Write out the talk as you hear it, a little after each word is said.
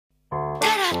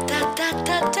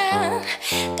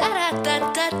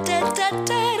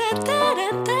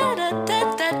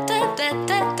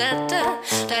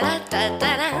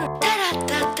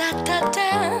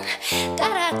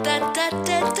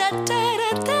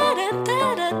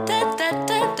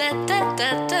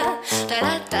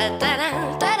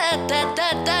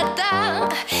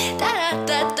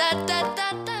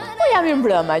Jam i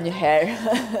mbrëma një herë.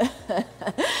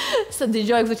 Se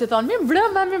dëgjoj kështu që thonë, mi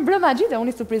mbrëma gjithë,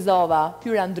 unë i surprizova,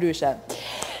 pyra ndryshe.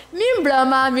 Mi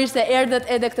mbrëma, mirë se erdhët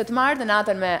edhe këtë të martë,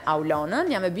 natën me Aulonën,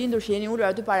 jam e bindur që jeni ulur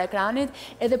aty para ekranit,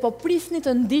 edhe po prisni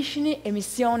të ndishni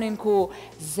emisionin ku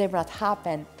zebrat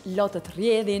hapen, lotët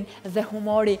rjedhin dhe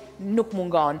humori nuk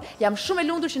mungon. Jam shumë e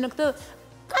lundur që në këtë,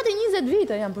 ka të 20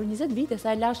 vite, jam për 20 vite,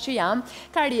 sa e lash që jam,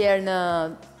 karierë në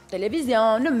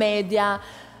televizion, në media,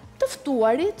 të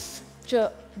ftuarit që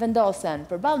vendosen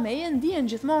përballë meje ndihen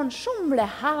gjithmonë shumë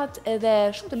rehat edhe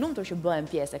shumë të lumtur që bëhen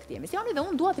pjesë e këtij emisioni dhe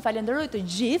unë dua t'i falenderoj të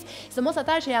gjithë, sidomos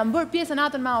ata që janë bërë pjesë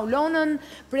natën me Aulonën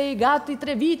prej gati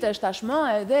 3 vitesh tashmë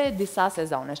edhe disa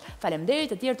sezonesh.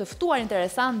 Faleminderit, të tjerë të ftuar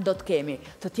interesant do të kemi.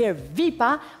 Të tjerë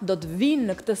VIP-a do të vinë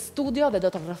në këtë studio dhe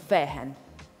do të rrëfehen.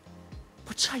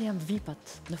 Po çfarë janë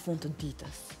VIP-at në fund të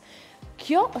ditës?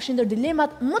 Kjo është ndër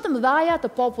dilemat më të mëdhaja të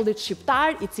popullit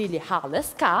shqiptar, i cili halles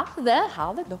ka dhe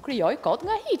hallet do krijoj kot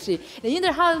nga hiçi. Dhe një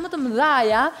ndër hallet më të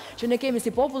mëdhaja që ne kemi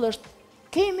si popull është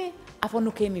kemi apo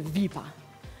nuk kemi VIP-a.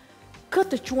 Kë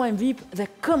të quajmë VIP dhe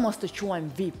kë mos të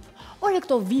quajmë VIP. Ore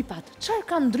këto VIP-at, çfarë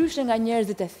kanë ndryshe nga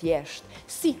njerëzit e thjeshtë?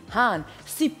 Si han,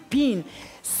 si pin,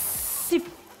 si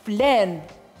flen.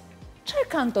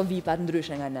 Çfarë kanë këto VIP-at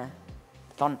ndryshe nga ne?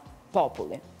 Thon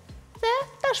populli. Dhe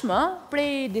tashmë,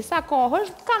 prej disa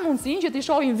kohësh, kanë mundësin që t'i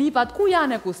shohin VIP-at ku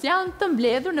janë e kus janë, të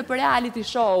mbledhur në për reality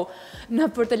show në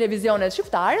për televizionet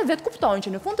shqiptare dhe të kuptojnë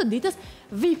që në fund të ditës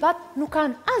VIP-at nuk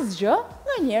kanë asgjë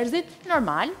nga njerëzit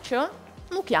normal që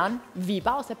nuk janë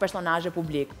VIP-a ose personazhe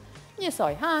publik.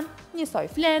 Njësoj han, njësoj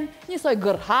flen, njësoj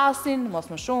gërhasin,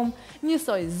 mos më shumë,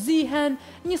 njësoj zihen,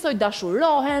 njësoj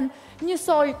dashurohen,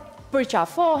 njësoj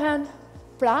përqafohen,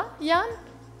 pra janë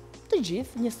të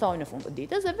gjithë njësoj në fund të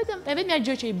ditës dhe vetëm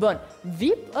gjë që i bën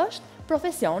VIP është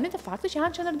profesionit e fakti që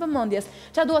janë qendër të vëmendjes.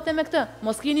 Çfarë dua të them me këtë?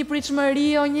 Mos keni pritshmëri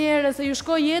o njerëz se ju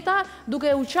shkoj jeta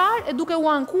duke u qarë e duke u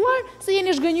ankuar se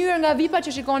jeni zhgënjur nga VIP-a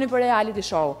që shikoni për reality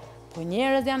show. Po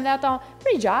njerëz janë dhe ato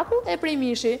prej gjaku e prej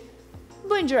mishi.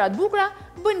 Bëjnë gjëra të bukura,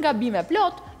 bëjnë gabime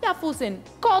plot, ja fusin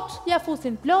kot, ja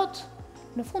fusin plot.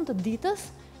 Në fund të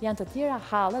ditës janë të tjera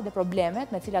hallet dhe problemet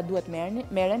me cilat duhet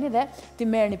merreni dhe t'i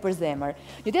merrni për zemër.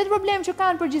 Një tjetër problem që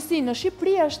kanë përgjithësi në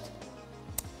Shqipëri është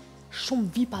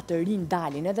shumë VIP-a të rinj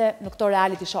dalin edhe në këto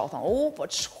reality show thonë, po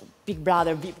Big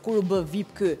Brother VIP, kur u bë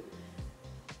VIP ky?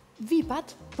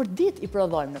 VIP-at për ditë i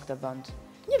prodhojmë në këtë vend.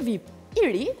 Një VIP i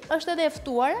ri është edhe e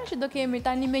ftuara që do kemi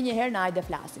tani më një herë në Hajde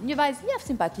flasim. Një vajzë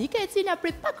mjaft simpatike e cila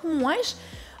prej pak muajsh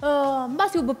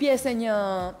mbasi u bë pjesë e një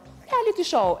reality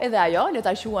show, edhe ajo, le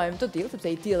ta quajmë të tillë, sepse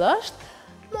i tillë është,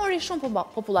 mori shumë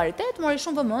popularitet, mori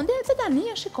shumë vëmendje, dhe tani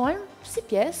e shikojmë si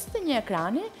pjesë të një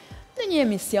ekrani, në një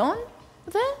emision,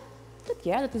 dhe të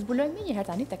tjera do t'i zbulojmë më një herë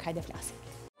tani tek Hajde flasim.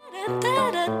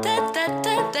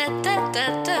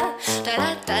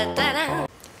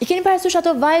 I keni parasysh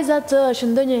ato vajzat që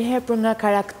ndonjëherë për nga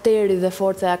karakteri dhe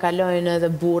forca ja kalojnë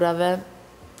edhe burrave?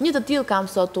 Një të tillë kam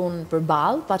sot unë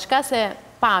përballë, paçka se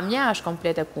pamja është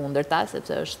komplet e kundërta,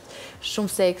 sepse është shumë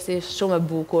seksi, shumë e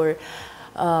bukur.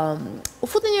 U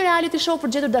fut në një reality show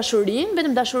për gjetur dashurinë,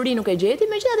 vetëm dashurinë nuk e gjeti,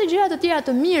 megjithatë gjëra të tjera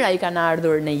të mira i kanë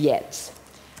ardhur në jetë.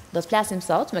 Do të flasim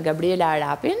sot me Gabriela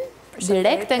Arapin,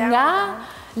 direkte nga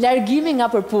largimi nga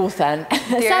Përputhen.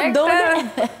 Sa dole?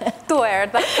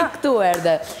 Këtu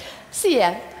erdhe. Si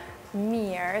e?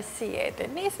 Mirë, si jete.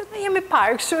 Nëse ne jemi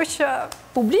parë, kështu që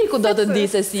publiku do të di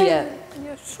se si je.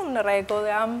 Shumë në rregull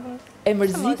jam. E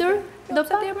mërzitur? Do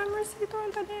të jam e mërzitur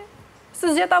tani.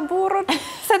 Se zgjeta burrun,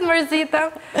 se të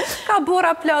mërzitem. Ka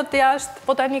burra plot jashtë,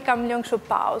 po tani kam lënë kështu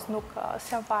pauzë, nuk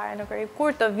s'jam fare në kërkim.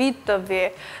 Kur të vi.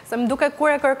 Se më duket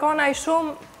kur e kërkon ai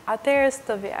shumë, atëherë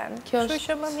të vjen. Kështu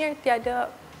që më mirë t'ja lë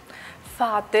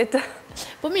fatit.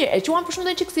 Po mirë, e quan për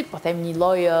shumë të çiksi, po them një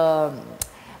lloj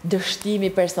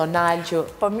dështimi personal që...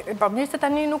 Po mirë se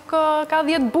tani nuk ka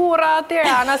 10 burra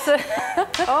Tirana, se...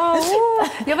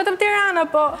 Jo vetëm Tirana,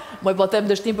 po... Moj po them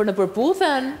dështim për në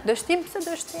Përputhen? Dështim, pse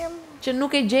dështim? Që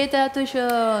nuk e gjete atë që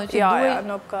duhet? Jo,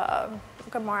 nuk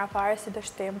e mora fare si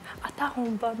dështim. Ata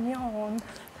humbën njohun.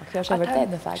 Kjo është e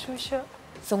vërtet në fakt. Kështu që...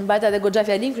 Se unë bajta dhe goxha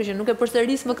fjalin, kështu që nuk e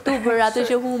përsëris më këtu për atë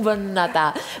që humbën ata.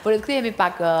 Por të kthehemi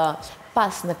pak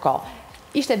pas në kohë.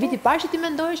 Ishte viti parë që ti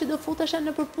mendoje që do futesha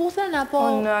në Përputhen, apo...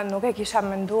 Unë nuk e kisha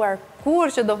menduar kur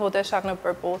që do futesha në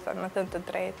Përputhen, me thënë të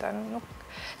drejtën.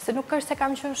 Se nuk është se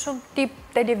kam qenë shumë tip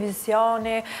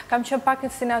televizioni, kam qenë pak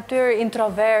si natyrë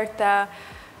introverte.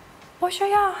 Po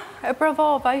që ja, e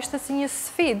provova, ishte si një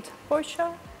sfid, po që...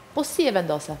 Po si e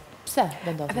vendose? Pse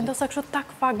vendose? E vendosa kështu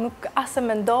tak fakt, nuk asë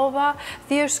mendova,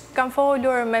 thjesht kam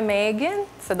folur me Megin,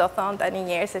 se do thonë tani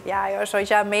njerëzit, ja, jo,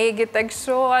 shoqja Megit e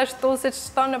kështu, ashtu si që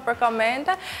shtonë për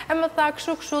komente, e më tha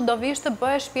kështu, do vish të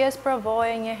bëhesh pjesë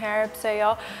provoje një herë, pse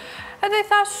jo. Edhe i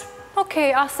thash, okej,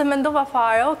 asë mendova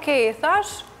fare, okej,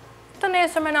 thash, të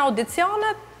nesër me në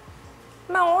audicionet,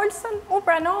 me Olsen, u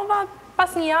pranova,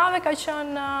 pas një jave ka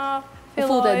qënë filloj...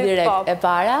 Fute direkt e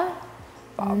para,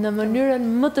 në mënyrën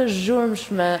më të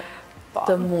zhurmshme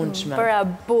të mundshme. Bëra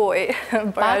buj, bëra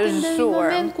zhurm. Patin në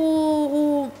moment ku u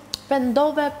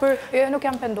pendove për... Jo, nuk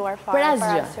jam penduar fare.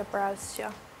 Për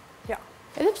asgjë.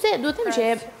 Edhe pse, duhet të që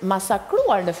e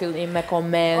masakruar në fillim me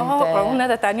komente. Unë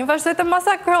edhe tani vazhdoj të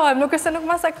masakrohem, nuk është se nuk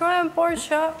masakrohem, por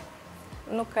që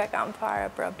nuk e kam fare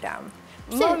problem.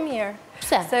 Më mirë.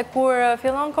 Pse? Se kur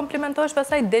fillon komplimentosh,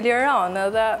 pasaj deliron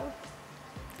edhe...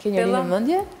 Ke njëri në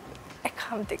mëndje? E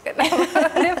kam t'i ke në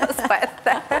mëndje, për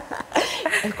spete.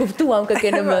 E kuptuam kë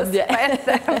ke në mëndje.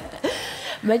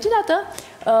 Megjithatë,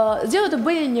 zgjedhë të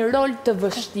bëje një rol të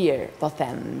vështirë, po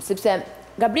them, sepse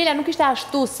Gabriela nuk ishte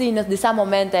ashtu si në disa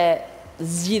momente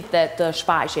zgjidhte të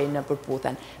shfaqej në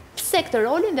Përputhen. Pse këtë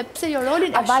rolin dhe pse jo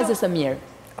rolin e vajzës së mirë?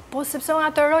 Po, sepse unë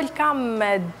atë rol kam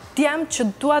me djemë që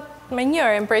duat me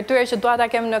njërin, prej tyre që duat ta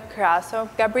kem në krasë.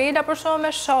 Gabriela për shumë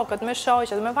me shokët, me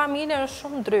shoqet, me familje në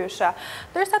shumë ndryshe.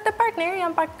 Dërsa të partneri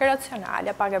janë pak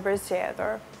racionale, pak e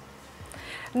përzgjedhur.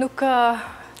 Nuk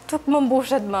më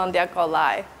mbushet mendja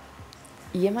kollaj.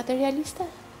 Je materialiste?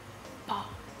 Po.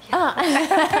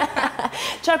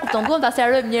 Qarë kupton, duhet ta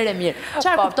sqarojmë njëre mirë.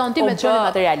 Qarë kupton ti me të qenë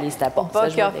materialiste? Po,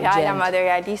 kjo fjala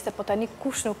materialiste, po tani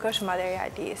kush nuk është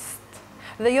materialist?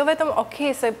 Dhe jo vetëm,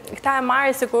 okej, se këta e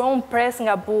marri se kur unë pres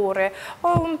nga burri,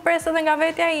 unë pres edhe nga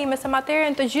vetja ime, se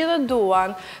materien të gjithë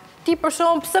duan. Ti për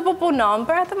shumë, pse po punon?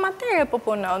 Për atë materie po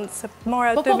punon, se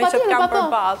mora të mi që kam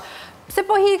përballë. Pse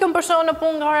po hikëm për shumë në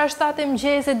punë nga ora 7 e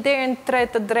mëngjesit deri në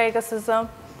 3 të drekës së zëm?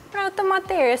 Për atë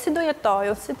materie, si do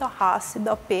jetoju, si do has, si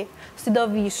do pi, si do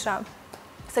visha.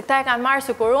 Se këta e kanë marrë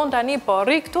se kur unë tani po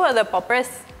rri këtu edhe po pres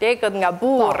lekët nga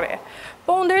burri.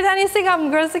 Po unë deri tani si kam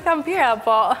ngrënë, si kam pira,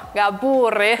 po nga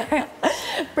burri.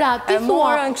 Pra, ti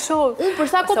thua, unë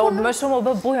përsa ko punë? Më shumë u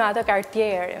bë bujnë atë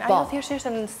kartierin. Ajo thjesht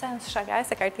ishte në sens shakaj,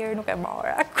 se kartieri nuk e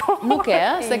mora. Nuk e,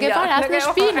 se ke fare as në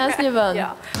shtëpi, as një vend.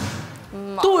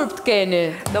 Turp të keni.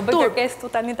 Do bëj kërkesë tu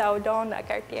tani ta ulon nga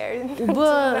kartierin. U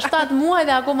bë 7 muaj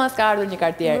dhe akoma s'ka ardhur një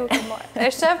kartier. E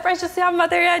shef pra që si jam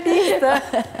materialiste.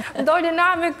 Doli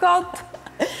na me kot.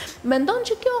 Mendon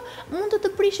që kjo mund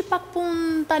të prishi pak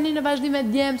punë tani në vazhdim me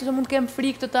djemë, që mund të kemë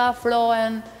frikë të të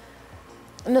afrohen,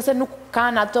 nëse nuk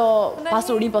kanë ato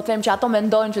pasurin, po them që ato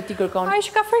mendojnë që ti kërkon. Ai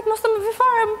që ka frikë mos të më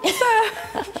vifare,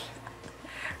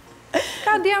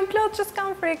 ka djemë plot që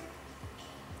s'kam frikë.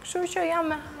 Kështu që jam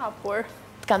me hapur.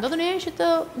 Të ka ndodhur ndonjëherë që të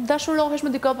dashurohesh me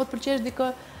dikë, po të pëlqesh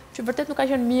dikë që vërtet nuk ka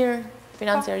qenë mirë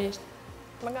financiarisht?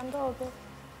 Më ka ndodhur.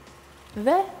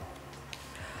 Dhe?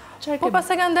 Po pas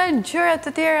e ka ndalë gjëra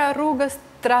të tjera rrugës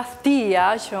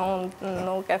tradhtia, që unë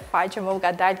nuk e faj që më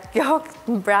ka dalë kjo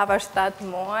brava 7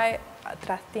 muaj,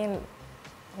 tradhtin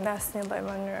në asnjë lloj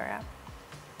mënyre.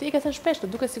 Ti e ke thënë shpesh,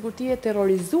 duke sikur ti je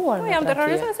terrorizuar nga tradhtia. Po jam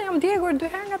terrorizuar se jam djegur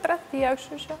 2 herë nga tradhtia,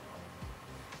 kështu që.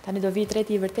 Tani do vi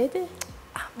treti i vërteti?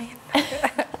 Amin.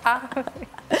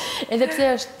 Edhe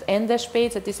pse është ende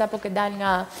shpejt, se ti sapo ke dalë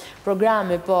nga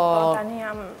programi, po... Tani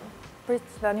jam...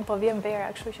 Tani po vjen vera,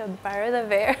 kështu që parë edhe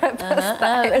verë.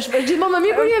 është gjithmonë më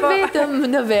mirë kur je vetëm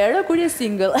në verë, kur je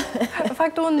single. Në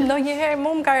fakt, unë ndonjëherë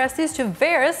më ka rastis që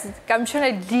verës kam qenë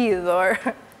e lidhur.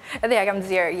 Edhe ja kam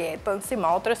zjerë jetën, si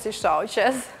motrës, si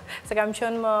shoqes. Se kam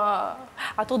qenë më...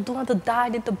 Ato duan të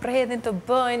dalin, të bredhin, të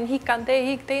bëjnë, hik kante,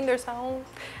 hik te, ndërsa unë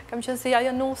kam qenë si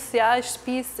ajo nusja e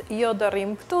shtëpisë, jo do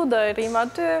rrim këtu, do rrim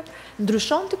aty.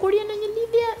 Ndryshon ti kur je në një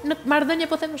lidhje, në marrëdhënie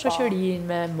po them me shoqërinë,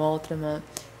 me motrën, me...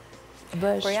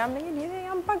 Kur jam në një lidhje,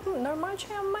 jam pak normal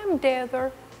që jam më mbledhur.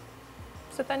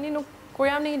 Se tani nuk, kur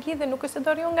jam në një lidhje, nuk është se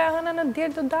do rriun nga hëna në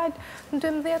diell të dalë në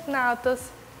 12 natës.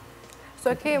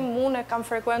 Se unë e kam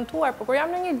frekuentuar, por kur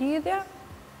jam në një lidhje...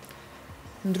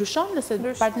 Ndryshon nëse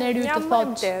partneri ju të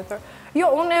thotë? Jo,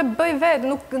 unë e bëj vetë,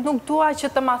 nuk dua që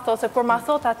të ma thotë, se kur ma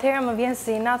thotë atëherë më vjen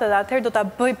si inat edhe atëherë do ta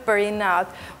bëj për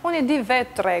inat. Unë e di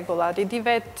vetë rregullat, i di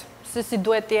vetë se si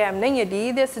duhet jem në një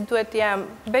lidhje, si duhet jem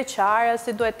beqare,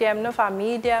 si duhet jem në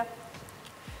familje.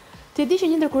 Ti e di që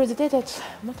një ndër kuriozitetet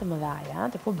më të mëdha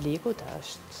të publikut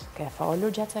është, ke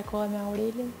folur gjatë kësaj kohe me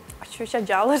Aurelin? Qyqa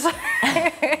gjallësh.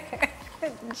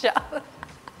 Gjallë.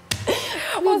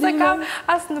 Apo se kam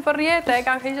asë në përrjetë, e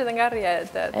kam heqet nga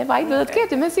rjetet. E vaj, do të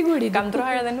ketë, me siguri. Kam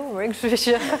ndruar edhe numër, kështu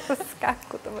që s'ka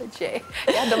ku të më gjej.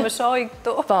 Ja, do më shohi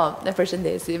këtu. Po, ne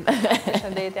përshëndesim.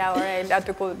 Përshëndetja, Aurel,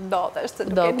 aty ku do të është.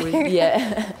 Do kur, je.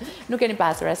 Nuk keni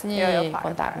pasur asnjë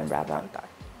kontakt me brapa.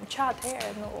 Në qatë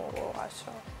herë, nuk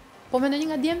asho. Po me në një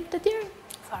nga djemë të tjerë?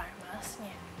 Farë, më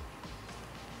asnjë.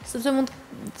 Sepse mund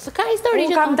të ka histori që...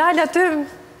 Unë kam dalë aty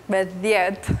me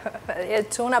 10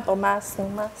 çuna, po masë.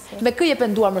 Me kë je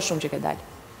penduar më shumë që ke dalë?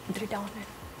 Drilonin.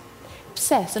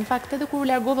 Pse? Se në fakt edhe kur u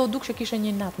largove u duk që kishe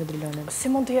një natë me drilonin.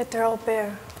 Si mund të jetë rope,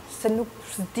 se nuk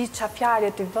di qa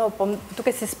fjalë t'i vë, po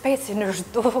duke si speci në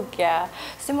zhdukje.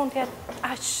 Si mund të jetë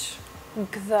aq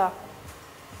gdhë?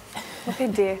 Nuk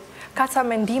e di. Ka ca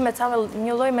mendime, ca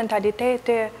një lloj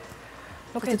mentaliteti.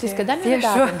 Nuk e di. Ti s'ke dalë me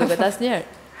vedatin, duket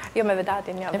asnjëherë. Jo me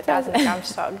vedatin, jo, vedatin e kam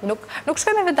shok. Nuk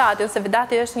shkoj me vedatin, se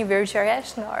vedati është një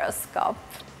virgjëresh në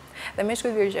horoskop. Dhe me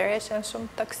shkuj virgjëresh janë shumë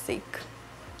toksik.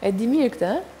 E di mirë këtë,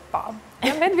 e? Po,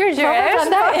 jam vetë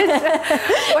virgjëresh,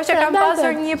 po që kam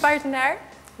pasur një partner,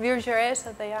 virgjëresh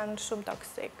dhe janë shumë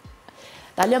toksik.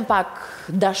 Ta lëm pak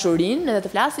dashurin edhe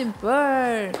të flasim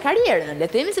për karierën,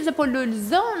 le të themi, sepse po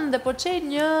lulëzon dhe po çel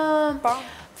një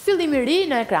fillim i ri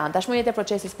në ekran. Tashmë jetë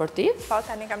procesi sportiv. Po,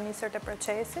 tani kam nisur të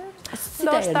procesi. Si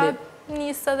të erdhi?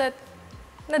 Nisë edhe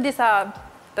në disa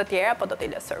të tjera, po do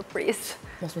t'i lë surprizë.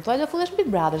 Mos më thuaj do fullesh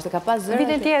Big Brother, se ka pas zëra.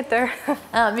 Vitin tjetër.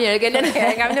 Mirë, ke lënë.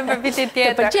 Kam lënë për vitin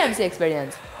tjetër. Të pëlqen si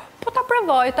eksperiencë. Po ta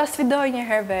provoj, ta sfidoj një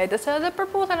herë vetë, se edhe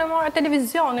Përputhen e mora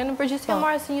televizionin, në përgjithësi e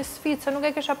mora si një sfidë, se nuk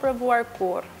e kisha provuar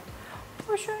kur.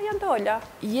 Por që ja dola.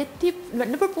 Je tip,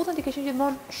 në Përputhen ti ke qenë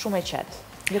gjithmonë shumë e qetë.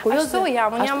 Ashtu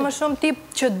jam, unë jam më shumë tip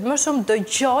që më shumë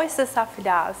dëgjoj se sa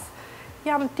flas.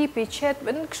 Jam tip i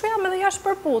qetë, kështu jam edhe jashtë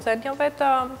Përputhen, jo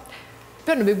vetë...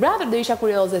 Për në Big Brother do isha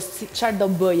kurioze çfarë do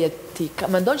bëje ti.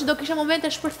 Mendon që do kisha momente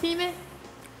shpërthimi?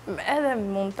 Edhe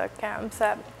mund të kem,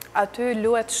 se aty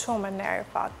luhet shumë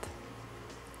nervat.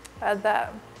 Edhe,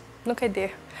 nuk e di.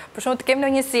 Për shumë të kem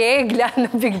në një si egla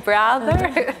në Big Brother.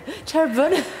 Çfarë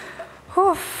bën?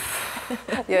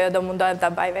 Jo, do mundohem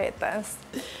të baj vetës.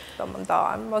 Do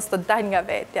mundohem, mos të dal nga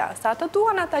vetja. Sa të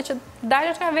duan ata që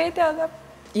dalësh nga vetja dhe...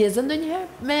 Je zënë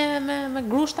ndonjëherë me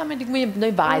grushta, me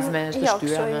ndonjë vajzë me të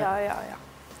shtyra? Jo.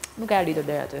 Nuk e arritur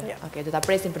deri aty? Okej, do ta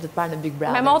presim për të të parë në Big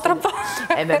Brother. Me motrën po?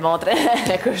 E me motrën,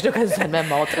 e kush nuk e zënë me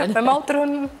motrën. Me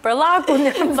motrën për lakun.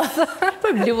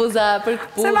 Për bluza, për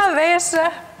këpucë. Se ma veshe.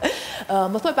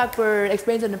 Më thuaj pak për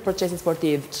eksperiencën në procesin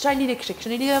sportiv. Çfarë lidhje kishe?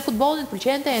 Kishe një lidhje me futbollin,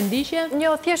 pëlqente, e ndiqje?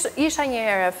 Jo, thjesht isha një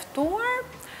herë e ftuar,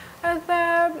 edhe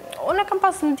unë kam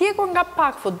pas ndjekur nga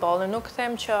pak futbollin, nuk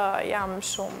them që jam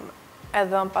shumë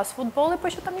edhe në pas futbolli,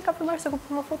 por që tani ka filluar se ku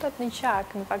po më futet në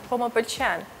qak, në fakt po më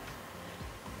pëlqen.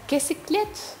 Ke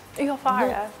siklet? Jo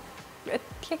fare.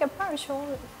 Ti ke parë që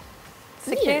unë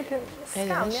sikletin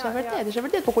s'kam. Është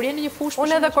vërtet, po kur jeni në një fushë...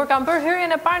 Unë edhe kur kam bërë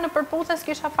hyrjen e parë në Përputhen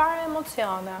s'kisha fare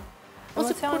emocione.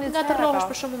 Ose kur nga të rrohesh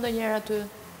për shembull ndonjëherë aty,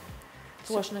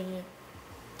 thuash ndonjë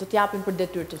të t'japin për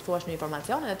detyrë, të thuash në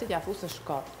informacion edhe ti t'ja fusësh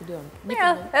kot, ku diun.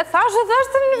 E thashë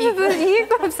në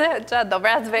iku, se që do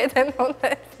vrat veten,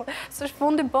 s'është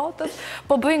fundi botës,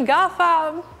 po bëjnë gafa.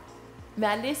 Me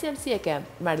Alesjen si e ke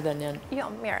marrëdhënien? Jo,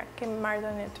 mirë, kemi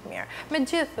marrëdhënie të mirë. Me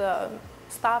gjithë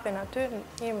stafin aty,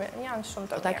 janë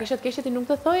shumë të mirë. Ta kishe ti nuk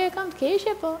të thoje e kam të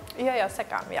keqe, po? Jo, se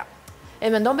kam, ja.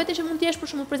 E mendon veti që mund t'jesh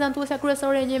për shembull prezantuesja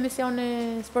kryesore e një emisioni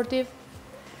sportiv?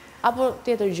 Apo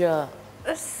tjetër gjë?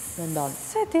 Mendon?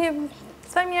 Se ti,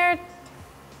 sa mirë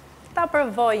ta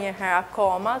provoj një herë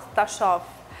akoma, ta shoh.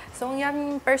 Se unë jam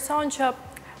një person që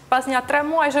pas një 3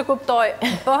 muaj që kuptoj,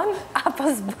 bën, apo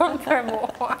s'bën për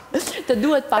mua. Të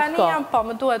duhet pak kohë. Tani jam po,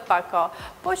 më duhet pak kohë.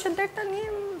 Po që deri tani,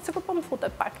 sikur po më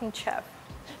futet pak në qef.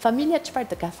 Familja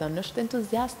çfarë të ka thënë? Është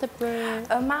entuziaste për...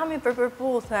 Mami për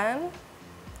Përputhen,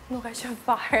 nuk ka qenë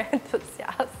fare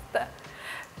entuziaste.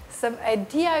 Se e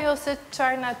di ajo se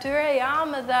çfarë natyre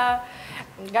jam edhe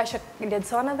nga që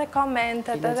lexon edhe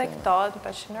komentet edhe këto,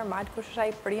 tash normal kush është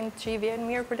ai prind që i vjen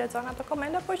mirë kur lexon ato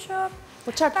komente, po që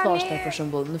po çfarë të thoshte për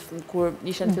shembull kur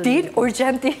ishin fillim? Dil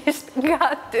urgjentisht nga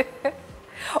aty.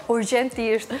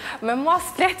 Urgjentisht, me mua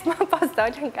flet më pas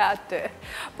dalën nga aty.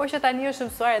 Po që tani është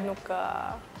mësuar nuk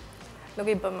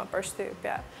i bëm më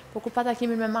përshtypje. Po kur pa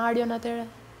takimin me Marion atëre?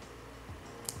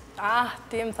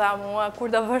 Ti më tha mua, kur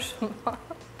do vësh më?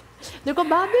 Ndërkohë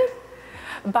babi?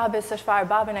 Babi s'është fare,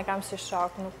 babin e kam si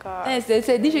shok, nuk... Se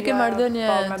e di që ke marrëdhënie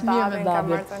të mirë me babin. Kam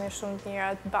marrëdhënie shumë të mira.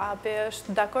 Babi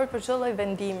është dakord për çdo lloj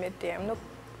vendimi tim. Nuk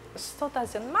sot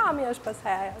asgjë, mami është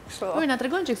pastaj kështu. Po na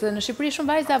tregon që në Shqipëri shumë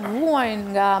vajza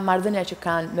vuajnë nga marrëdhënia që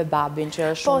kanë me babin,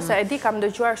 që është shumë... Po, se e di, kam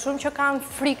dëgjuar shumë që kanë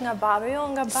frikë nga babi, jo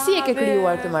nga babi. Si e ke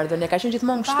krijuar këtë marrëdhënie? Ka qenë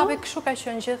gjithmonë kështu? Babi kështu ka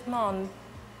qenë gjithmonë.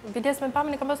 Bides me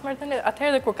pamin e kam pas marrëdhënie,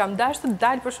 atëherë dhe kur kam dashur të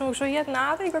dal për shkak kështu jetë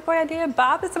natë, i kërkoja leje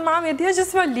babës, se mami e dia që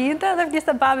s'më linte, dhe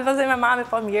vliste babi pastaj me mami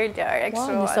po mirë lërë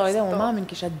kështu. Njësoj dhe unë mamin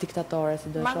kisha diktatore,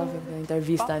 si do shohim në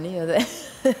intervistë tani edhe.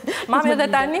 Mami edhe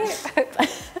tani.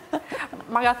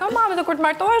 Ma ka thënë mami, dhe kur të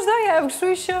martohesh do ja,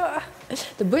 kështu që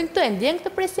të bëjnë të ndjen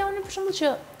këtë presionin për shembull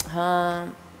që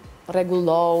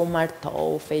rregullohu,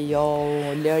 martohu,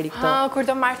 fejohu, lëri këto. Kur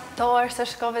do martohesh se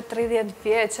shkove 30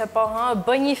 vjeçë, po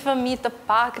bëj një fëmijë të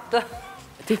paktë.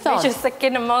 Ti thonë që se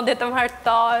ke në mendje të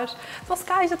martohesh. Po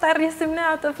s'ka që ta rrisim ne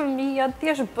atë fëmijë,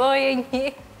 ti është bëje një.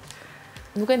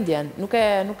 Nuk e ndjen, nuk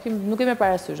e me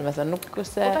parasysh, me thënë, nuk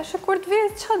se... Po tash kur të vi,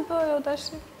 ç'a të bëj,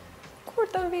 tash?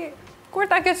 Kur të vi?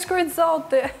 Kur ta ke shkruajt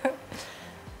Zoti?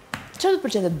 Çfarë do të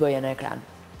pëlqente të bëje në ekran?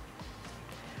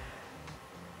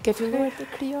 Ke filluar të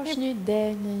krijosh një ide,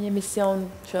 një emision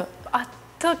që...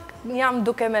 Atë jam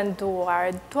duke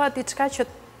menduar, dua diçka që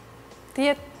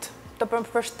t'jetë të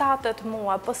përshtatet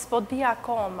mua, po s'po di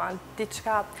akoma,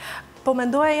 diçka... Po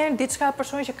mendoja jeni diçka për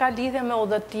shkak që ka lidhje me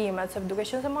udhëtimet, se duke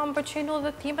qenë se mua më pëlqejnë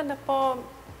udhëtimet, po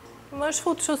më është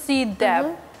fut kështu si ide.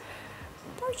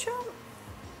 Por që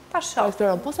ta shoh.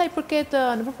 Po sa i përket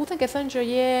në Përputhen ke thënë që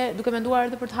je duke menduar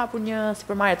edhe për të hapur një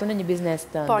sipërmarrje tonë, një biznes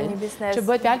tënd. Po, një biznes. Që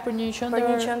bëhet fjalë për një qendër. Për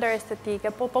një qendër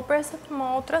estetike. Po presë të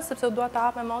motrës, sepse u dua të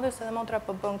hap me motrë, se dhe motra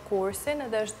po bën kursin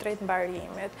edhe është drejt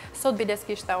mbarimit. Sot biles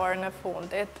kishte orën e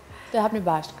fundit. Të hapni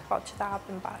bashkë? Po, që të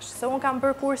hapim bashkë. Se unë kam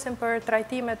bërë kursin për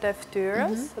trajtimet e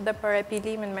fytyrës dhe për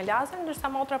epilimin me lazer,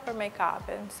 ndërsa motra për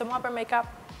make-upin. Se mua për make-up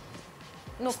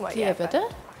nuk më jepet.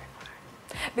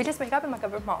 Biles make-upin ma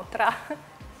ka bërë motra.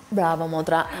 Bravo,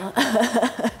 motra.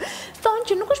 Thonë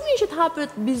që nuk është mirë që të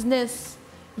hapet biznes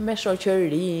me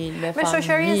shoqërinë, me familjen. Me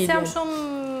shoqërinë jam shumë...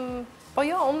 Po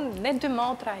jo, ne dy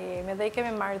motra jemi dhe i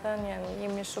kemi marrëdhënien,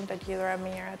 jemi shumë të lidhura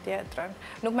me njëra tjetrën.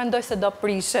 Nuk mendoj se do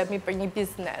prishemi për një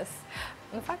biznes.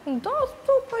 Në fakt,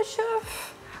 po që...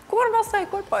 Kur pastaj,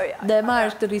 kur po ja. Dhe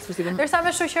marrësh këtë risku si... Ndërsa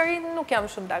me shoqërinë nuk jam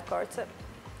shumë dakord, se...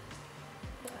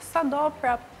 Sa do,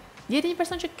 prap... Jeti një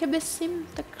person që ke besim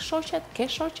të shoqet? Ke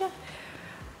shoqe?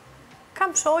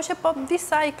 Kam shoqe, po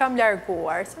disa i kam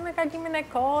larguar, se me kalimin e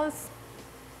kohës...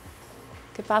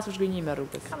 Ke pasur shgënjime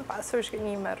rrugës? Kam pasur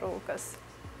shgënjime rrugës.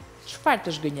 Çfarë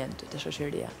të shgënjen ty të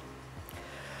shoqëria?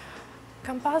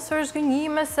 Kam pasur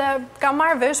shgënjime se kam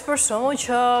marrë vesh për shkakun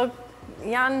që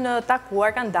janë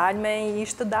takuar, kanë dalë me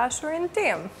ish të dashurin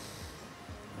tim.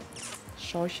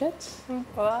 Shoqet?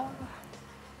 Po.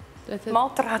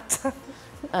 Motrat.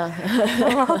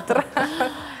 Motrat.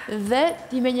 Dhe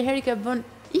ti me njëherë ke bën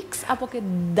X apo ke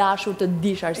dashur të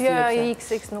dish arsye? Jo,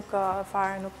 X nuk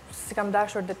fare, nuk si kam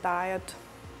dashur detajet.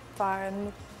 Fare,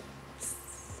 nuk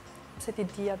se ti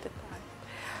dia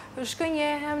detajet.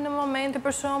 Shkënjehem në momente,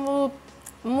 për shembull,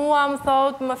 mua më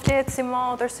thot, më flet si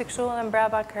motër, si kështu dhe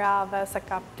mbrapa krave, se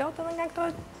ka plot edhe nga këto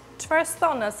çfarë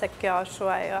stonë se kjo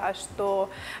ashtu ajo, ashtu,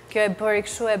 kjo e bëri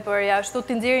kështu e bëri ashtu,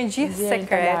 ti nxjerrin gjithë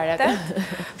sekretet.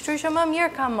 Kështu që më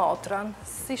mirë ka motrën,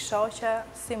 si shoqe,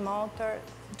 si motër,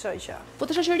 çdo gjë. Po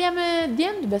të shoqëria me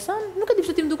djemt, beson? Nuk e di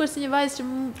pse ti më dukesh si një vajzë që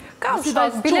kam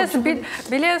shok,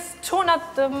 biles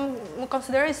çunat më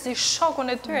konsideroj si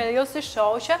shokun e tyre, jo si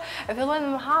shoqe, e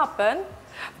fillojnë më hapen.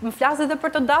 Më flasin dhe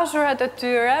për të dashurat e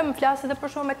tyre, më flasin dhe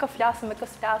për shumë me kë flasin, me kë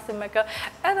s'flasin, me kë...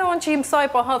 Edhe unë që i mësoj,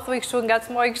 po thuj kështu,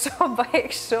 ngacmuar kështu, bëj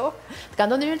kështu. Të ka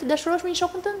ndonë njërë të dashurosh me një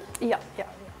shokun tënd? Jo.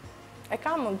 E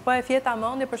kam, po e fjeta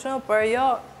mendje për shumë, për jo...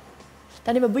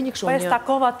 Tani më bëj një kështu një... Po e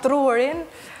stakova trurin,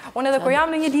 unë edhe kur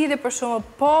jam në një lidhje për shumë,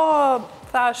 po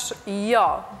thash, jo,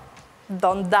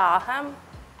 do ndahem,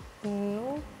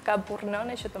 nuk ka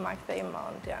burnëne që të ma kthej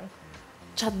mendjen.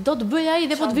 Qa do të bëj ai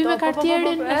dhe po të vi me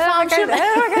kartierin e famshëm? Me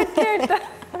kartierin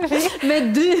me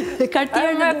dy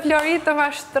kartierin me florit të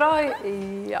mashtroj,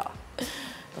 jo.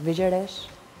 Po vigjeresh?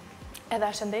 Edhe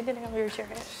a shëndetin e kam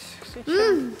vigjeresh.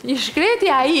 I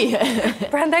shkreti ai.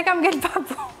 Prandaj kam ngel pa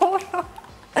burro.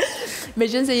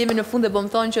 Me qenë se jemi në fund dhe po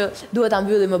më thonë që duhet ta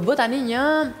mbyllim, më bë tani një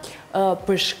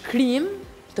përshkrim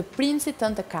të princit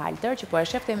tënd të kaltër, që po e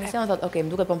shef të emision, thotë, okay,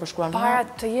 më duket po më përshkruan mua. Para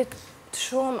të jetë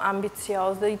shumë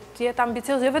ambicios, dhe të jetë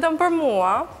ambicios jo vetëm për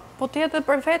mua, po të jetë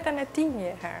për veten e ti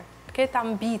njëherë. Të ketë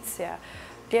ambicie,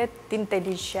 të jetë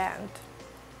inteligent.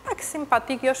 Pak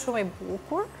simpatik, jo shumë i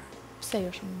bukur. Pse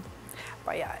jo shumë i bukur?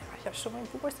 Po ja, jo shumë i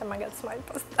bukur, se ma ngacmoj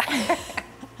pastaj.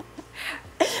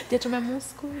 Ti jetë shumë e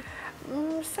muskull?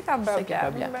 Se ka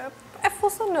problem. E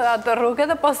fusën në atë rrugë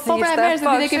edhe posishte. Po pra e merë, se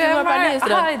ti dhe ke filluar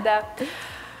palestrën. Hajde.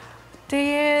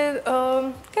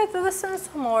 Këtë edhe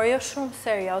sensomor, jo shumë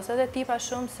serios, edhe tipa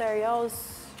shumë serios,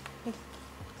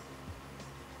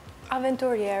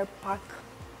 aventurier pak.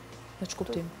 Në që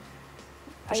kuptim?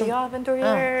 Jo, aventurier.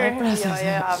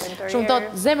 Jo, aventurier. Shumë thot,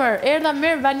 zemër, erdha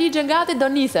merr valigje gati, do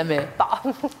nisemi. Po.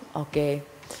 Okej.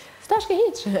 S'tash ke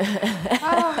hiç.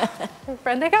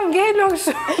 Prandaj kam ngelur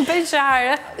shumë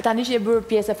beqare. Tani që je bërë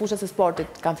pjesë e fushës së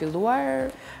sportit, kanë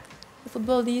filluar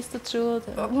futbollistët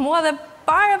kështu? Mua dhe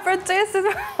para procesit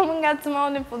më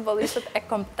ngacmonin futbollistët e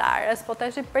Kombëtares, po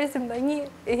tash i presim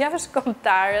ndonjë jashtë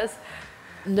Kombëtares.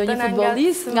 Ndonjë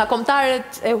futbollist nga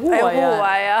kombëtarët e huaja? E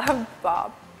huaja, po.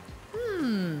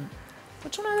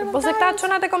 Po se këta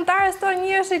çunat e Kombëtares to,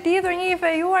 një është i lidhur, një i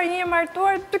fejuar, një i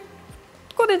martuar,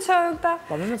 ku di çfarë këta?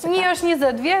 Një është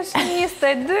 20 vjeç, një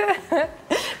 22.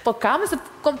 Po kam se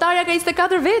kombëtarja ka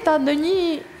 24 veta, ndonjë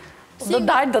Do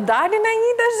dalin e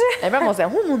një tash. E pra mos e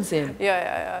hu mundsin. Jo.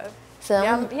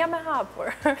 Jam e hapur.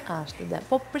 Ashtu dhe.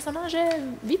 Po personazhe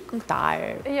VIP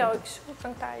këngëtar. Jo, kështu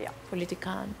këngëtar, jo.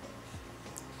 Politikan.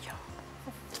 Jo.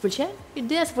 Të pëlqen?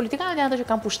 Ideja se politikanët janë ato që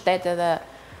kanë pushtete dhe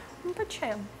Më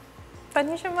pëlqen.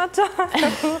 Tani që më çon.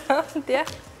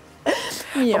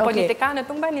 Po politikanët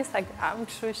nuk bën Instagram,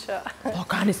 kështu që. Po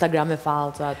kanë Instagram e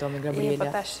fallca ato me Gabriela.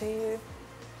 Po tash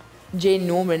gjejnë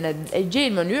numrin e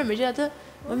gjejnë mënyrë megjithatë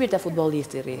më mirë te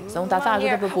futbollisti i ri. Se unë ta thash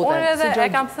të Përputhen. Unë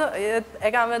edhe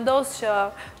e kam vendosur që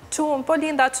çun, po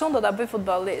linda çun do ta bëj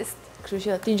futbollist. Kështu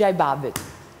që ti ngjaj babit.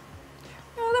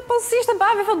 Edhe po si ishte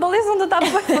babi futbollist, unë do ta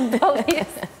bëj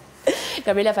futbollist.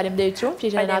 Gabriela, faleminderit shumë që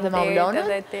ishe në natë me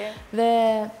Aulonën. Dhe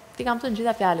ti kam thënë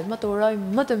gjitha fjalët, më të uroj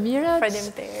më të mirët.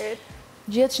 Faleminderit.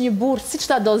 Gjetsh një burr siç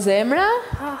ta do zemra.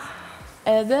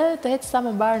 Edhe të ecë sa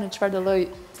më mbar në çfarëdo lloj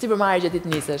sipërmarrje ti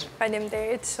të nisesh.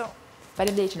 Faleminderit shumë.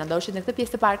 Faleminderit që na ndoshit në këtë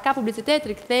pjesë të parë. Ka publicitet,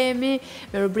 rikthehemi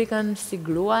me rubrikën Si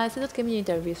grua, se do të kemi një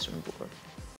intervistë shumë bukur.